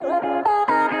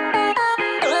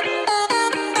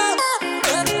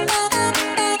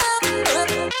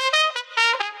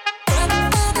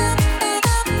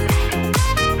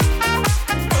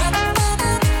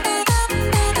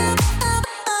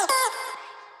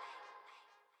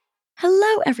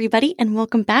everybody, and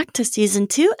welcome back to Season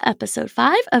 2, Episode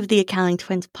 5 of the Accounting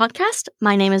Twins podcast.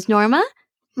 My name is Norma.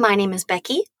 My name is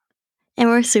Becky. And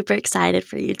we're super excited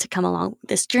for you to come along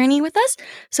this journey with us.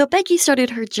 So Becky started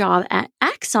her job at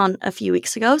Axon a few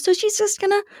weeks ago, so she's just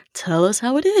going to tell us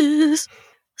how it is.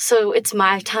 So it's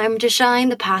my time to shine.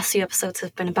 The past few episodes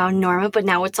have been about Norma, but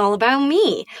now it's all about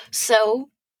me. So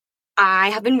I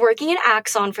have been working at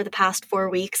Axon for the past 4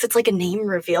 weeks. It's like a name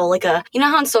reveal, you know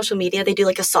how on social media they do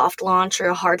like a soft launch or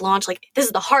a hard launch? Like, this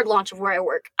is the hard launch of where I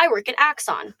work. I work at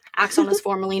Axon. Axon is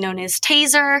formerly known as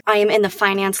Taser. I am in the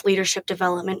Finance Leadership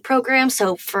Development Program.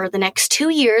 So for the next 2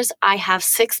 years, I have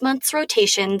 6 months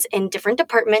rotations in different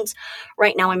departments.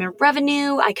 Right now I'm in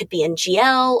revenue. I could be in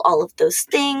GL, all of those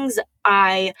things.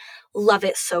 I love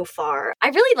it so far. I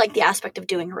really like the aspect of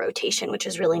doing a rotation, which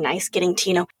is really nice, getting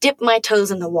to, dip my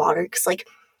toes in the water. Because,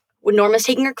 when Norma's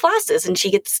taking her classes and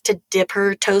she gets to dip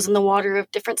her toes in the water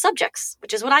of different subjects,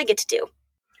 which is what I get to do.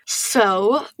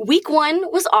 So, week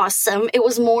 1 was awesome. It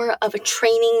was more of a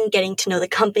training, getting to know the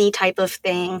company type of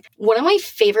thing. One of my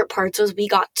favorite parts was we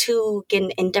got to get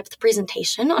an in-depth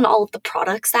presentation on all of the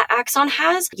products that Axon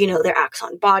has. Their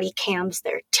Axon body cams,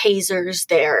 their tasers,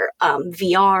 their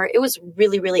VR. It was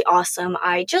really, really awesome.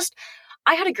 I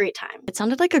had a great time. It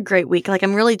sounded like a great week.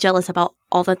 I'm really jealous about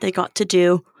all that they got to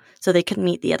do so they could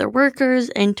meet the other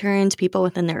workers, interns, people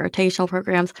within their rotational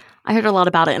programs. I heard a lot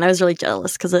about it, and I was really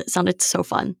jealous because it sounded so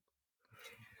fun.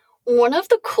 One of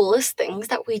the coolest things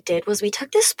that we did was we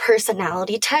took this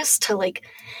personality test to,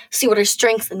 see what our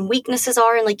strengths and weaknesses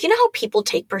are. And, how people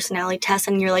take personality tests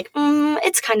and you're like,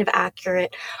 it's kind of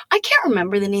accurate. I can't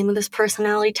remember the name of this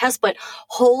personality test, but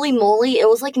holy moly, it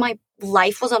was like my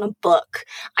life was on a book.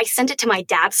 I sent it to my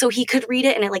dad so he could read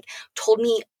it, and it, told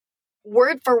me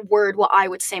word for word what I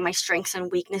would say my strengths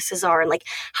and weaknesses are, and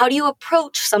how do you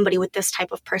approach somebody with this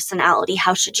type of personality?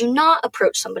 How should you not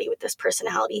approach somebody with this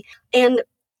personality? And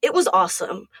it was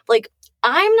awesome.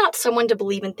 I'm not someone to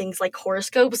believe in things like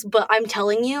horoscopes, but I'm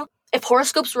telling you, if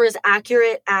horoscopes were as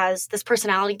accurate as this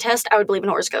personality test, I would believe in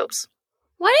horoscopes.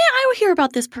 Why didn't I hear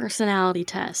about this personality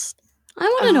test? I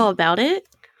want to know about it.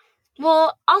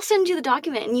 Well, I'll send you the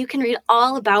document and you can read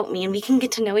all about me and we can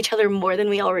get to know each other more than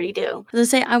we already do.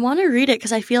 I want to read it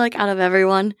because I feel like out of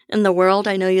everyone in the world,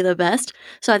 I know you the best.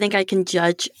 So I think I can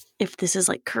judge if this is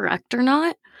correct or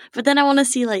not. But then I want to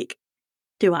see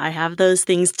do I have those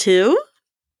things too?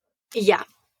 Yeah.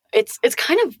 It's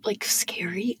kind of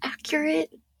scary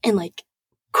accurate and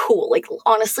cool.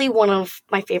 Honestly, one of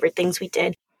my favorite things we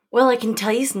did. Well, I can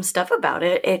tell you some stuff about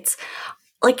it. It's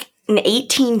an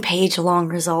 18-page long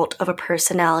result of a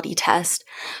personality test.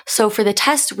 So for the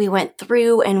test, we went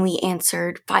through and we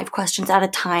answered 5 questions at a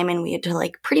time, and we had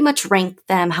to pretty much rank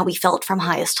them how we felt from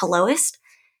highest to lowest.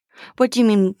 What do you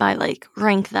mean by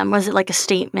rank them? Was it a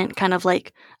statement, kind of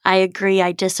I agree,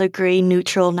 I disagree,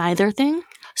 neutral, neither thing?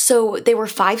 So they were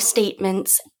 5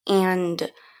 statements,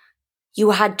 and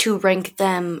you had to rank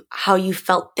them how you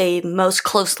felt they most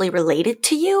closely related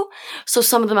to you. So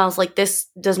some of them I was like, this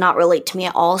does not relate to me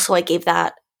at all. So I gave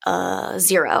that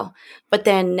 0. But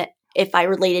then if I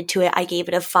related to it, I gave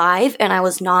it a 5, and I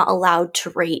was not allowed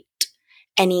to rate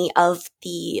any of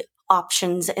the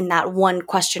options in that one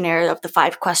questionnaire of the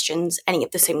 5 questions any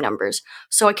of the same numbers.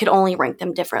 So I could only rank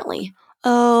them differently.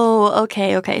 Oh,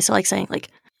 okay. So saying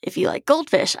if you like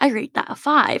goldfish, I rate that a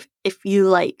 5. If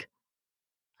you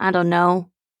I don't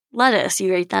know, lettuce,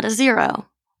 you rate that a 0.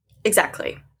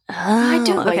 Exactly. Oh, I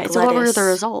do like lettuce. So what were the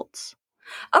results?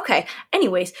 Okay.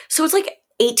 Anyways, so it's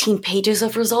 18 pages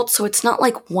of results, so it's not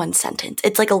one sentence.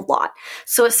 It's a lot.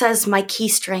 So it says, my key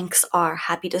strengths are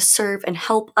happy to serve and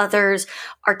help others,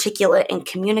 articulate and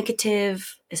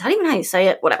communicative. Is that even how you say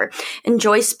it? Whatever.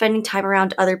 Enjoy spending time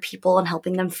around other people and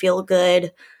helping them feel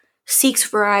good. Seeks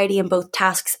variety in both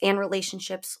tasks and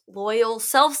relationships. Loyal,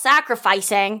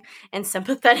 self-sacrificing, and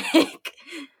sympathetic.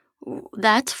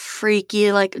 That's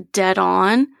freaky, dead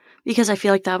on, because I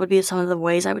feel that would be some of the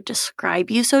ways I would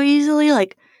describe you so easily.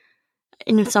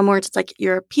 In some words, it's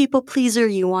you're a people pleaser,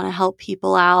 you want to help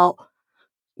people out,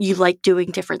 you like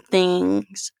doing different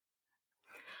things.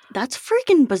 That's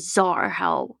freaking bizarre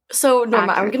how. So,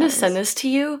 Norma, I'm going to send this to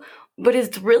you, but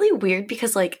it's really weird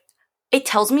because, it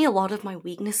tells me a lot of my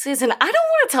weaknesses, and I don't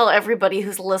want to tell everybody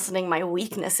who's listening my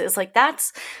weaknesses. I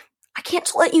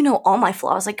can't let you know all my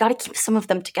flaws. I got to keep some of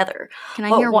them together. Can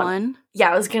I hear one?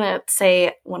 Yeah, I was going to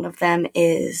say one of them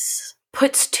is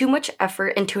puts too much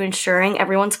effort into ensuring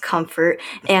everyone's comfort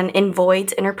and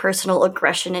avoids interpersonal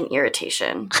aggression and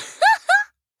irritation.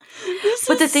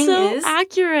 But the thing is,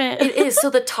 accurate. It is. So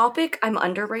the topic I'm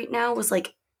under right now was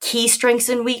key strengths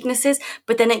and weaknesses,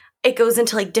 but then it goes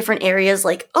into like different areas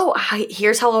like, oh,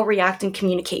 here's how I'll react in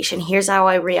communication. Here's how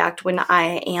I react when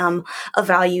I am of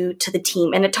value to the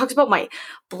team. And it talks about my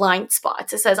blind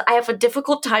spots. It says, I have a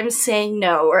difficult time saying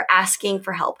no or asking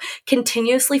for help,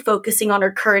 continuously focusing on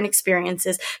her current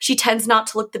experiences. She tends not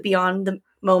to look beyond the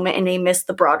moment and may miss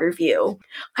the broader view.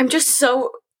 I'm just so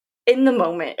in the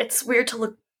moment. It's weird to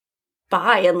look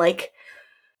by and like,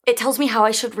 it tells me how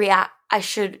I should react. I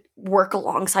should work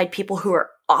alongside people who are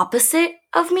opposite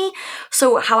of me.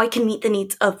 So how I can meet the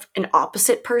needs of an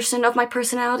opposite person of my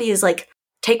personality is like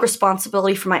take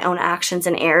responsibility for my own actions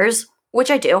and errors,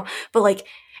 which I do. But like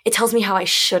it tells me how I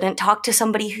shouldn't talk to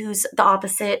somebody who's the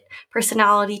opposite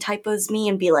personality type as me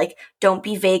and be like, don't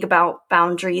be vague about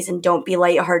boundaries and don't be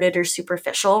lighthearted or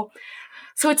superficial.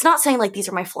 So it's not saying like these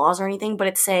are my flaws or anything, but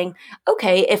it's saying,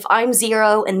 okay, if I'm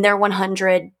 0 and they're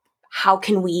 100, how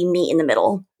can we meet in the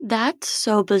middle? That's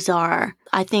so bizarre.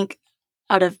 I think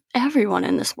out of everyone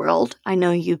in this world, I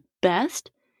know you best.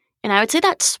 And I would say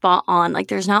that's spot on. Like,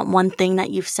 there's not one thing that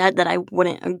you've said that I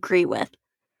wouldn't agree with.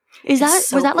 Was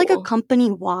that like a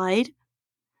company-wide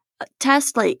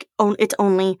test? Like, it's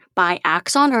only by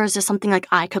Axon? Or is this something like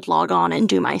I could log on and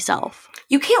do myself?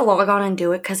 You can't log on and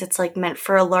do it because it's like meant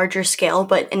for a larger scale.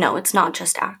 But no, it's not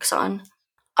just Axon.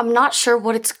 I'm not sure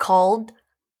what it's called.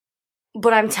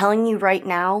 But I'm telling you right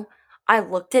now, I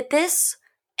looked at this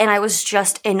and I was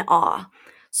just in awe.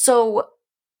 So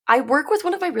I work with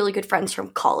one of my really good friends from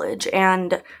college,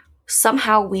 and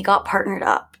somehow we got partnered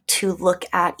up to look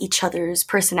at each other's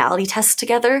personality tests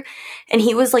together. And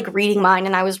he was like reading mine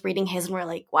and I was reading his, and we're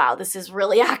like, wow, this is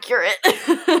really accurate.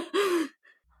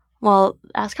 Well,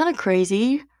 that's kind of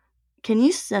crazy. Can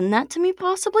you send that to me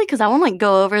possibly? Because I want to like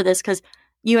go over this because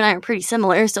you and I are pretty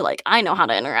similar. So like I know how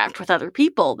to interact with other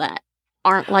people that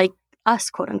aren't like us,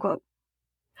 quote unquote.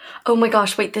 Oh my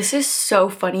gosh, wait, this is so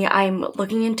funny. I'm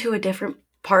looking into a different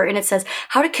part and it says,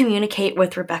 how to communicate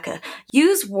with Rebecca.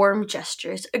 Use warm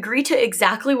gestures. Agree to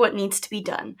exactly what needs to be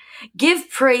done. Give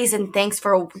praise and thanks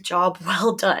for a job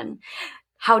well done.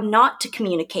 How not to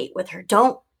communicate with her.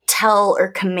 Don't tell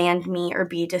or command me or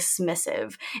be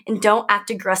dismissive. And don't act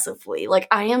aggressively. Like,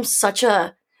 I am such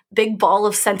a big ball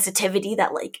of sensitivity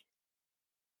that like,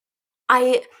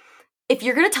 if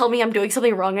you're going to tell me I'm doing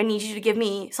something wrong, I need you to give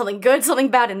me something good, something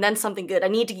bad, and then something good. I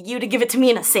need you to give it to me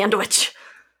in a sandwich.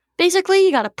 Basically,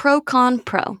 you got a pro, con,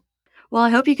 pro. Well, I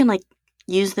hope you can, like,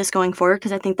 use this going forward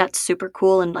because I think that's super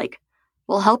cool and, like,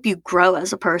 will help you grow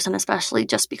as a person, especially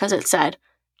just because it said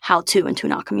how to and to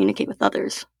not communicate with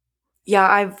others. Yeah,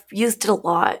 I've used it a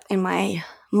lot in my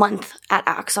month at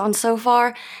Axon so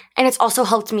far, and it's also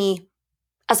helped me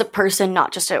as a person,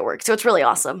 not just at work. So it's really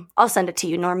awesome. I'll send it to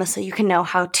you, Norma, so you can know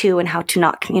how to and how to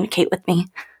not communicate with me.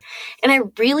 And I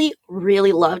really,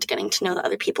 really loved getting to know the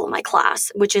other people in my class,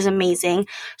 which is amazing.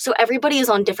 So everybody is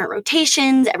on different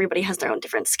rotations. Everybody has their own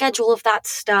different schedule of that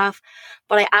stuff.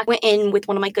 But I went in with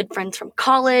one of my good friends from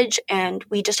college, and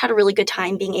we just had a really good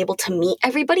time being able to meet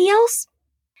everybody else.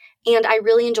 And I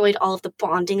really enjoyed all of the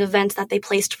bonding events that they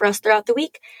placed for us throughout the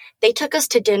week. They took us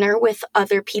to dinner with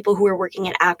other people who were working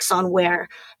at Axon where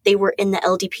they were in the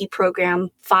LDP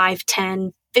program 5,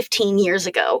 10, 15 years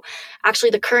ago. Actually,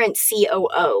 the current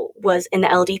COO was in the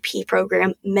LDP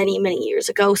program many, many years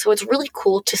ago. So it's really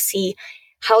cool to see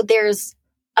how there's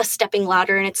a stepping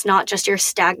ladder and it's not just you're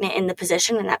stagnant in the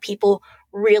position and that people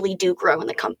really do grow in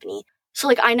the company. So,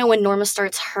 like, I know when Norma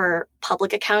starts her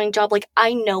public accounting job, like,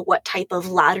 I know what type of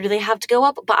ladder they have to go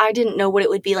up, but I didn't know what it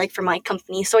would be like for my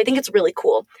company. So I think it's really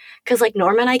cool because, like,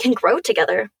 Norma and I can grow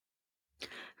together.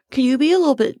 Can you be a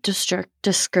little bit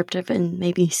descriptive and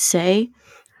maybe say,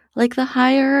 like, the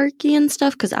hierarchy and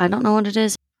stuff? Because I don't know what it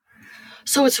is.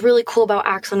 So what's really cool about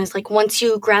Axon is like once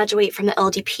you graduate from the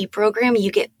LDP program,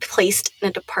 you get placed in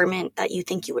a department that you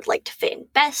think you would like to fit in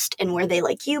best and where they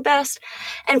like you best.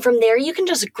 And from there, you can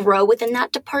just grow within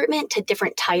that department to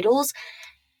different titles.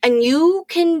 And you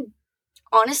can,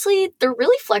 honestly, they're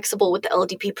really flexible with the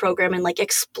LDP program and like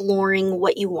exploring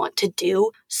what you want to do.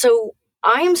 So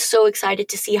I am so excited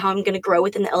to see how I'm going to grow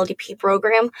within the LDP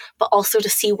program, but also to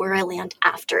see where I land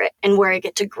after it and where I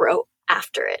get to grow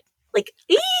after it. Like,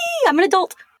 I'm an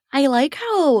adult. I like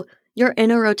how you're in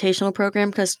a rotational program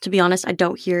because, to be honest, I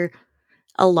don't hear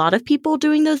a lot of people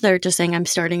doing those. They're just saying, I'm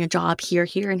starting a job here,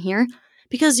 here, and here.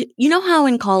 Because you know how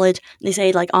in college, they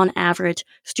say, like, on average,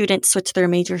 students switch their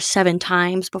major 7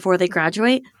 times before they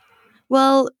graduate?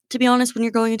 Well, to be honest, when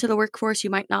you're going into the workforce, you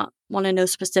might not want to know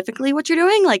specifically what you're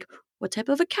doing. Like, what type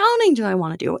of accounting do I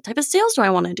want to do? What type of sales do I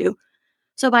want to do?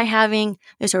 So by having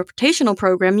this rotational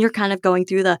program, you're kind of going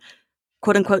through the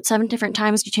quote unquote 7 different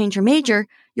times you change your major,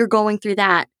 you're going through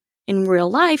that in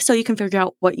real life so you can figure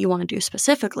out what you want to do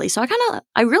specifically. So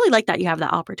I really like that you have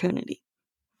that opportunity.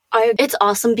 It's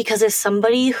awesome because as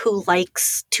somebody who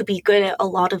likes to be good at a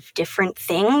lot of different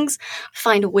things,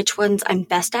 find which ones I'm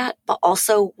best at, but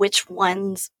also which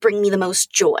ones bring me the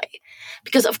most joy.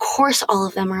 Because of course all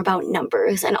of them are about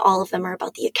numbers and all of them are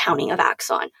about the accounting of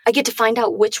Axon. I get to find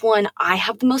out which one I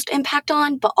have the most impact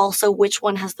on, but also which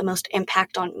one has the most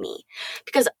impact on me.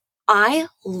 Because I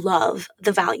love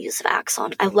the values of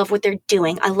Axon. I love what they're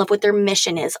doing. I love what their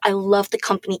mission is. I love the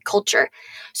company culture.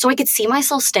 So I could see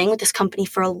myself staying with this company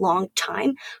for a long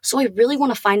time. So I really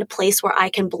want to find a place where I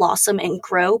can blossom and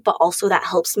grow, but also that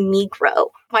helps me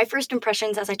grow. My first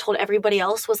impressions, as I told everybody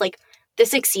else, was like,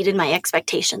 this exceeded my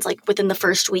expectations, like within the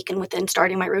first week and within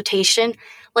starting my rotation.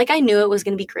 Like I knew it was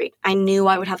going to be great. I knew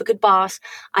I would have a good boss.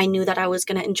 I knew that I was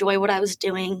going to enjoy what I was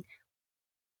doing.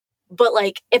 But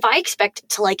like, if I expect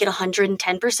to like it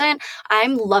 110%,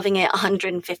 I'm loving it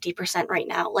 150% right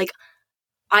now. Like,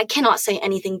 I cannot say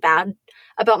anything bad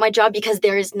about my job because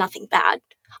there is nothing bad.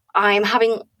 I'm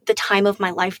having the time of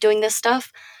my life doing this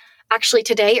stuff. Actually,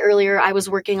 today, earlier, I was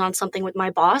working on something with my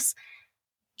boss,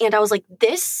 and I was like,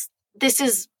 this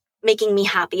is making me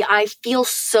happy. I feel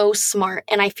so smart,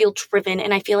 and I feel driven,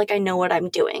 and I feel like I know what I'm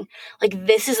doing. Like,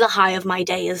 this is the high of my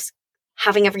day, is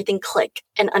having everything click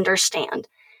and understand.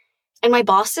 And my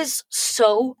boss is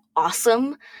so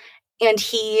awesome. And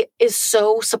he is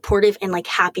so supportive and like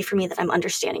happy for me that I'm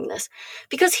understanding this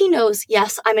because he knows,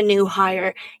 yes, I'm a new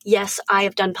hire. Yes, I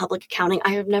have done public accounting.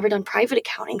 I have never done private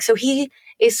accounting. So he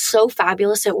is so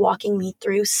fabulous at walking me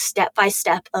through step by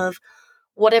step of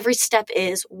what every step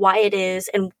is, why it is,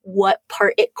 and what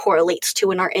part it correlates to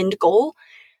in our end goal.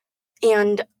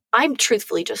 And I'm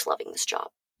truthfully just loving this job.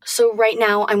 So right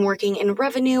now I'm working in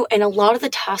revenue, and a lot of the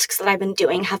tasks that I've been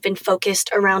doing have been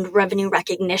focused around revenue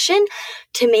recognition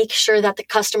to make sure that the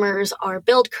customers are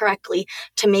billed correctly,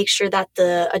 to make sure that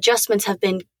the adjustments have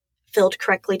been filled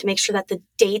correctly, to make sure that the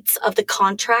dates of the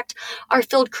contract are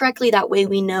filled correctly. That way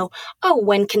we know,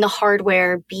 when can the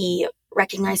hardware be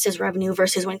recognized as revenue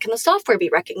versus when can the software be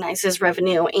recognized as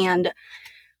revenue. And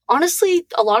honestly,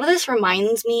 a lot of this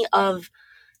reminds me of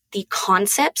the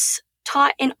concepts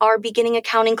taught in our beginning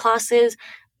accounting classes,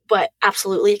 but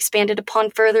absolutely expanded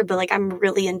upon further. But like, I'm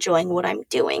really enjoying what I'm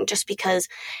doing just because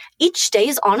each day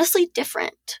is honestly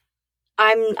different.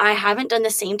 I haven't done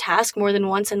the same task more than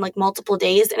once in like multiple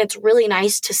days. And it's really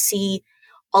nice to see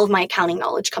all of my accounting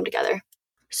knowledge come together.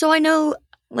 So I know,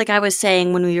 like I was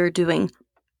saying, when we were doing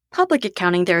public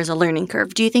accounting, there is a learning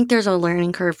curve. Do you think there's a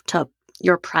learning curve to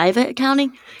your private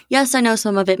accounting? Yes, I know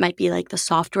some of it might be like the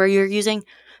software you're using,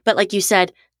 but like you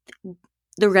said,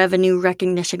 the revenue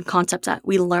recognition concepts that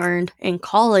we learned in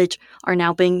college are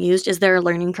now being used. Is there a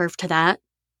learning curve to that?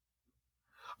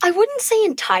 I wouldn't say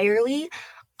entirely.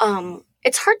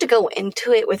 It's hard to go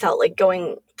into it without like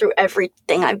going through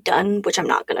everything I've done, which I'm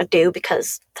not going to do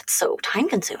because that's so time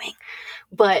consuming.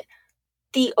 But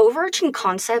the overarching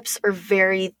concepts are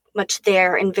very much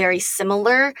there and very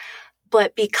similar.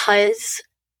 But because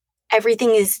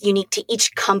everything is unique to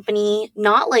each company,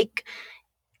 not like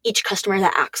each customer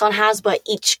that Axon has, but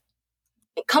each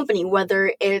company,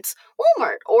 whether it's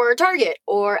Walmart or Target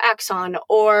or Axon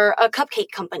or a cupcake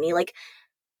company, like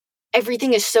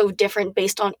everything is so different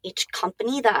based on each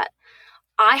company that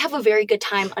I have a very good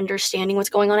time understanding what's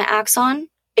going on at Axon.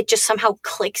 It just somehow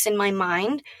clicks in my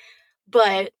mind.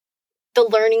 But the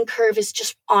learning curve is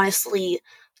just honestly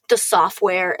the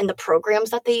software and the programs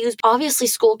that they use. Obviously,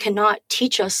 school cannot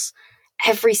teach us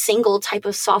every single type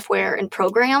of software and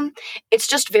program. It's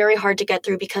just very hard to get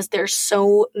through because there's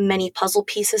so many puzzle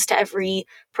pieces to every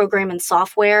program and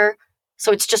software.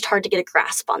 So it's just hard to get a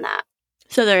grasp on that.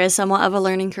 So there is somewhat of a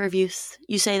learning curve, you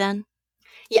say then?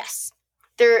 Yes.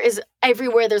 There is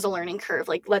everywhere there's a learning curve,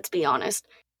 like let's be honest.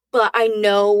 But I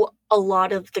know a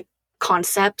lot of the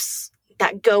concepts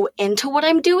that go into what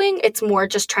I'm doing. It's more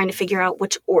just trying to figure out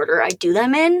which order I do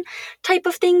them in type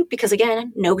of thing. Because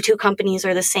again, no two companies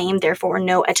are the same. Therefore,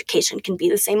 no education can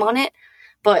be the same on it.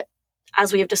 But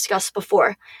as we have discussed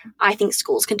before, I think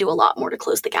schools can do a lot more to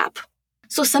close the gap.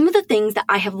 So some of the things that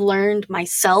I have learned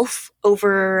myself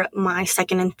over my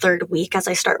second and third week as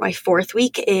I start my fourth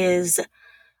week is,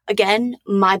 again,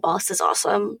 my boss is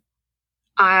awesome.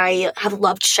 I have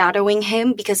loved shadowing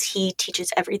him because he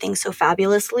teaches everything so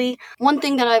fabulously. One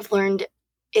thing that I've learned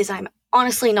is I'm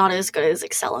honestly not as good as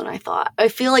Excel as I thought. I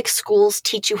feel like schools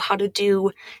teach you how to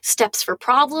do steps for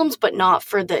problems, but not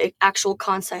for the actual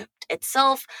concept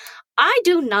itself. I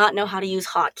do not know how to use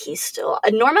hotkeys still.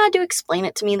 Norma had to explain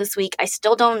it to me this week. I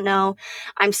still don't know.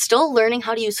 I'm still learning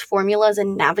how to use formulas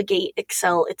and navigate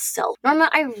Excel itself. Norma,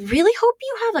 I really hope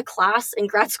you have a class in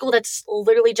grad school that's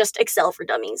literally just Excel for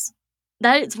dummies.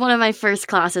 That is one of my first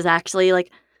classes, actually.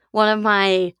 Like, one of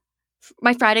my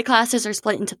Friday classes are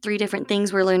split into 3 different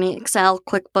things. We're learning Excel,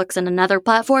 QuickBooks, and another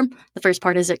platform. The first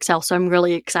part is Excel, so I'm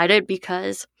really excited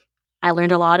because I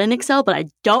learned a lot in Excel, but I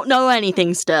don't know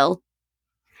anything still.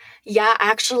 Yeah,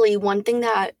 actually, one thing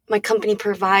that my company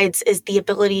provides is the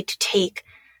ability to take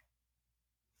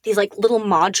these like little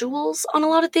modules on a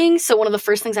lot of things. So one of the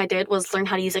first things I did was learn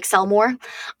how to use Excel more.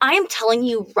 I am telling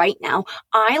you right now,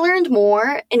 I learned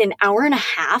more in an hour and a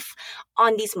half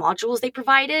on these modules they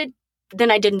provided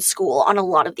than I did in school on a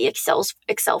lot of the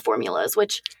Excel formulas,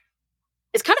 which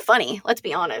is kind of funny, let's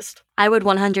be honest. I would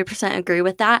 100% agree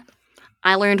with that.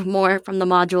 I learned more from the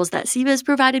modules that CBIZ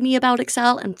provided me about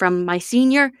Excel and from my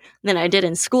senior than I did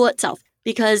in school itself.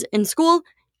 Because in school,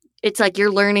 it's like you're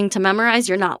learning to memorize,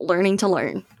 you're not learning to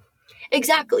learn.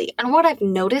 Exactly. And what I've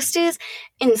noticed is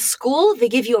in school, they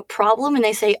give you a problem and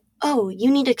they say, oh, you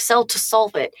need Excel to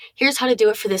solve it. Here's how to do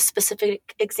it for this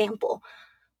specific example.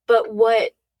 But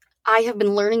what I have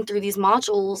been learning through these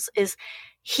modules is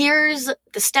here's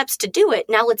the steps to do it.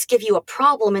 Now let's give you a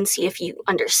problem and see if you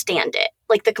understand it.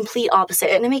 Like the complete opposite.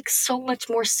 And it makes so much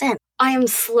more sense. I am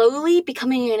slowly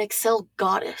becoming an Excel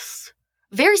goddess.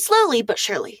 Very slowly, but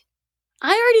surely. I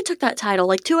already took that title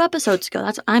like 2 episodes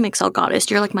ago. I'm Excel goddess.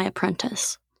 You're like my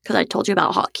apprentice because I told you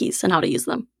about hotkeys and how to use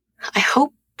them. I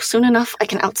hope soon enough I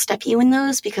can outstep you in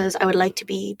those because I would like to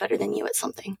be better than you at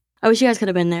something. I wish you guys could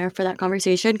have been there for that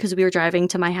conversation because we were driving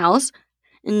to my house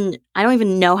and I don't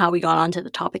even know how we got onto the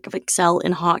topic of Excel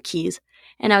and hotkeys.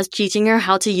 And I was teaching her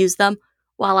how to use them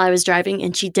while I was driving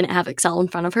and she didn't have Excel in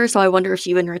front of her. So I wonder if she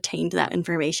even retained that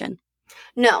information.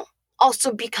 No.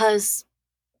 Also because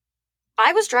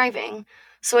I was driving,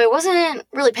 so I wasn't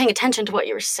really paying attention to what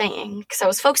you were saying because I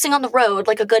was focusing on the road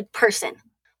like a good person.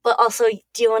 But also,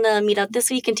 do you want to meet up this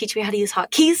week and teach me how to use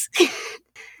hotkeys?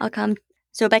 I'll come.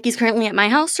 So Becky's currently at my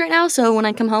house right now, so when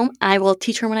I come home, I will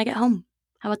teach her when I get home.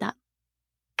 How about that?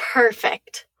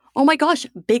 Perfect. Oh my gosh,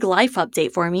 big life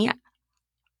update for me.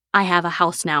 I have a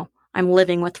house now. I'm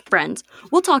living with friends.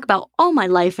 We'll talk about all my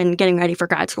life and getting ready for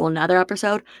grad school in another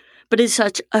episode. But it's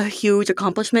such a huge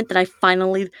accomplishment that I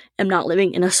finally am not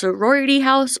living in a sorority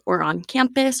house or on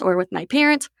campus or with my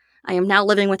parents. I am now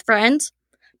living with friends.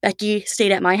 Becky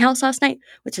stayed at my house last night,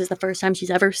 which is the first time she's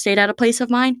ever stayed at a place of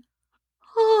mine.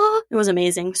 Oh, it was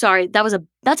amazing. Sorry, that's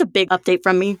a big update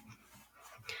from me.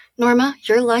 Norma,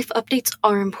 your life updates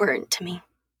are important to me.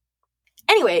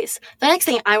 Anyways, the next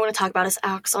thing I want to talk about as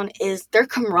Axon is their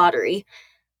camaraderie.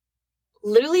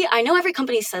 Literally, I know every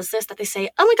company says this, that they say,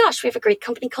 oh my gosh, we have a great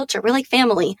company culture. We're like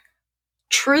family.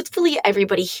 Truthfully,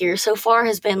 everybody here so far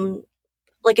has been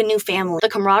like a new family. The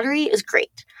camaraderie is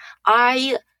great.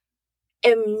 I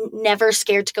am never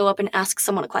scared to go up and ask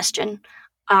someone a question.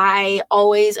 I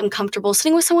always am comfortable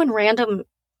sitting with someone random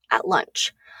at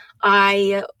lunch.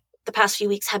 The past few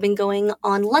weeks, have been going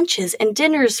on lunches and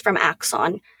dinners from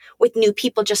Axon with new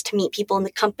people just to meet people in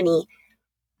the company.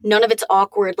 None of it's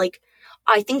awkward. Like,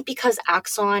 I think because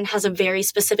Axon has a very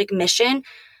specific mission,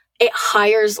 it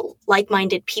hires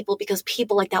like-minded people because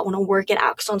people like that want to work at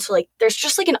Axon. So like, there's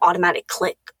just like an automatic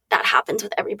click that happens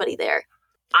with everybody there.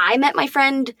 I met my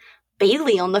friend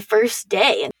Bailey on the first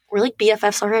day and we're like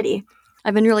BFFs already.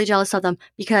 I've been really jealous of them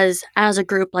because as a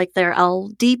group, like their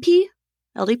LDP?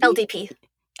 LDP.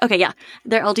 Okay, yeah.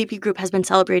 Their LDP group has been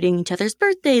celebrating each other's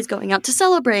birthdays, going out to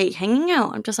celebrate, hanging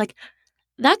out. I'm just like,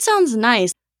 that sounds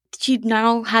nice. She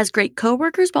now has great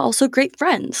coworkers, but also great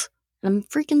friends. And I'm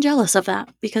freaking jealous of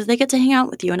that because they get to hang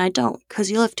out with you and I don't because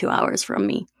you live 2 hours from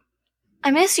me. I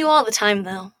miss you all the time,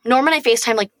 though. Norm and I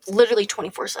FaceTime like literally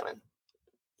 24/7.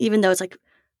 Even though it's like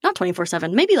not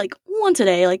 24/7, maybe like once a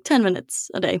day, like 10 minutes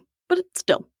a day. But it's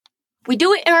still. We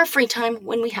do it in our free time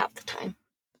when we have the time.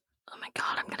 Oh my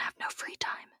God, I'm going to have no free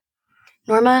time.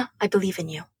 Norma, I believe in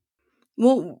you.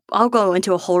 Well, I'll go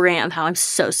into a whole rant of how I'm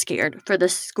so scared for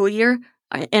this school year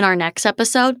in our next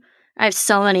episode. I have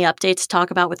so many updates to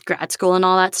talk about with grad school and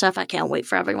all that stuff. I can't wait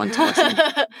for everyone to listen.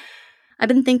 I've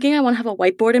been thinking I want to have a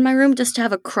whiteboard in my room just to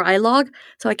have a cry log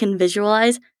so I can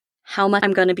visualize how much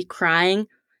I'm going to be crying.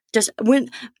 Just when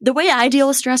the way I deal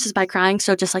with stress is by crying.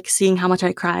 So just like seeing how much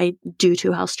I cry due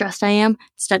to how stressed I am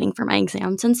studying for my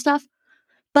exams and stuff.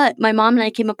 But my mom and I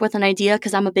came up with an idea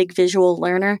because I'm a big visual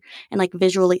learner and like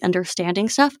visually understanding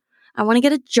stuff. I want to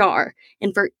get a jar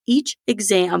and for each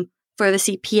exam for the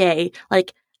CPA,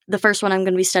 like the first one I'm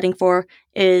going to be studying for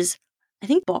is, I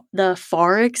think, the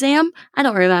FAR exam. I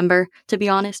don't remember, to be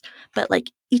honest. But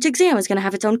like each exam is going to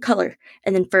have its own color.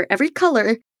 And then for every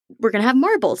color, we're going to have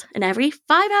marbles. And every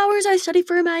 5 hours I study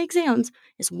for my exams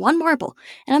is one marble.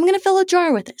 And I'm going to fill a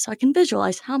jar with it so I can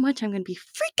visualize how much I'm going to be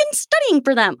freaking studying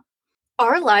for them.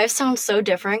 Our lives sound so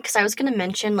different because I was going to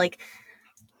mention, like,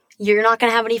 you're not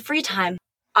going to have any free time.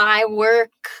 I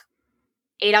work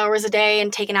 8 hours a day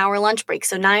and take an hour lunch break,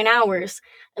 so 9 hours.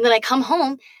 And then I come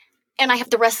home and I have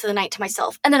the rest of the night to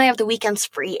myself. And then I have the weekends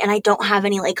free and I don't have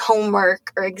any like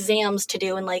homework or exams to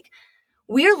do. And like,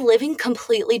 we're living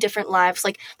completely different lives.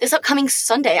 Like this upcoming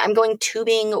Sunday, I'm going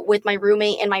tubing with my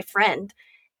roommate and my friend.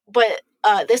 But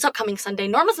this upcoming Sunday,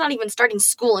 Norma's not even starting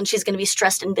school and she's going to be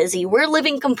stressed and busy. We're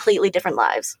living completely different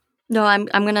lives. No, I'm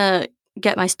going to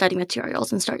get my study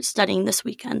materials and start studying this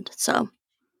weekend. So,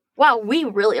 wow, we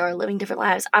really are living different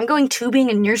lives. I'm going tubing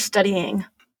and you're studying.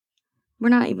 We're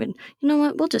not even, you know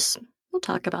what? We'll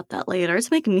talk about that later.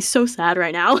 It's making me so sad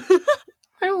right now. I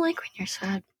don't like when you're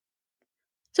sad.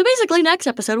 So basically, next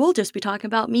episode, we'll just be talking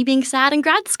about me being sad in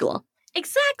grad school.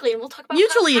 Exactly, and we'll talk about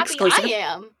mutually how happy exclusive.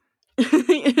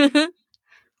 I am.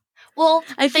 Well,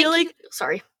 I feel like...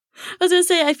 Sorry. I was going to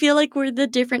say, I feel like we're the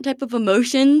different type of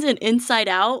emotions and Inside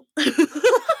Out.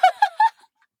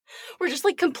 We're just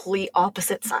like complete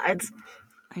opposite sides.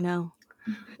 I know.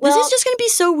 Well, this is just going to be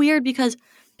so weird because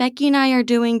Becky and I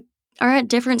are at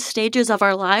different stages of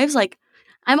our lives. Like,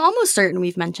 I'm almost certain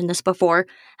we've mentioned this before,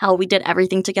 how we did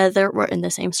everything together. We're in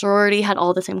the same sorority, had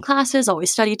all the same classes,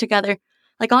 always studied together.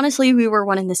 Like, honestly, we were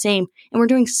one and the same, and we're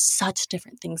doing such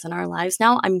different things in our lives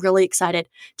now. I'm really excited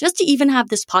just to even have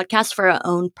this podcast for our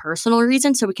own personal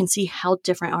reasons so we can see how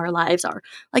different our lives are.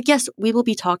 Like, yes, we will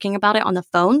be talking about it on the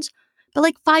phones, but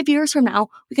like 5 years from now,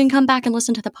 we can come back and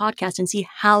listen to the podcast and see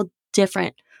how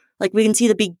different. Like, we can see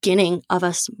the beginning of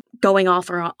us going off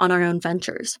on our own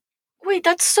ventures. Wait,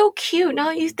 that's so cute now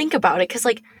that you think about it. Because,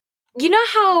 like, you know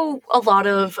how a lot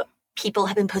of people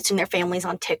have been posting their families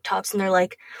on TikToks and they're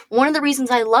like, one of the reasons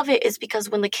I love it is because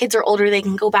when the kids are older, they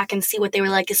can go back and see what they were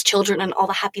like as children and all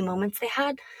the happy moments they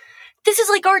had. This is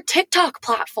like our TikTok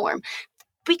platform.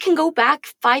 We can go back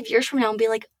 5 years from now and be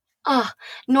like,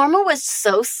 Norma was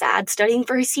so sad studying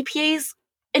for her CPAs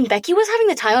and Becky was having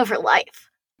the time of her life.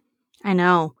 I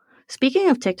know. Speaking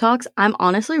of TikToks, I'm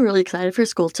honestly really excited for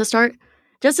school to start.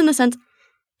 Just in the sense,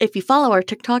 if you follow our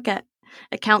TikTok at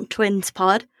Account Twins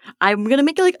Pod, I'm going to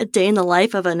make it like a day in the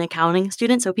life of an accounting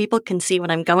student so people can see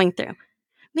what I'm going through.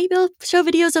 Maybe I'll show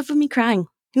videos of me crying.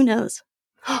 Who knows?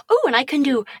 Oh, and I can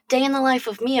do day in the life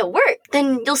of me at work.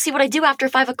 Then you'll see what I do after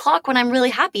 5 o'clock when I'm really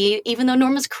happy, even though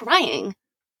Norma's crying.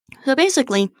 So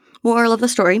basically, moral of the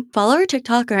story, follow our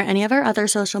TikTok or any of our other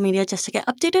social media just to get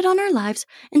updated on our lives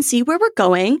and see where we're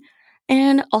going.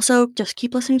 And also just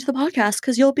keep listening to the podcast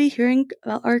because you'll be hearing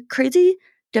about our crazy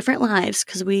different lives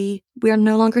because we are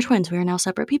no longer twins. We are now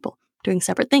separate people doing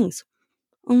separate things,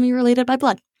 only related by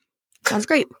blood. Sounds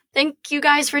great. Thank you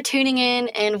guys for tuning in,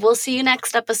 and we'll see you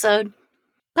next episode.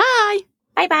 Bye.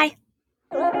 Bye-bye.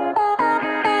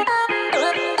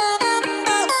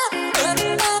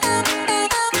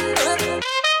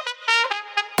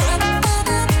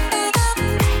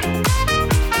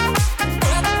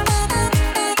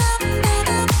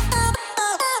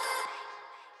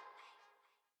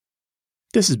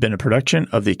 This has been a production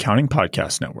of the Accounting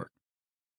Podcast Network.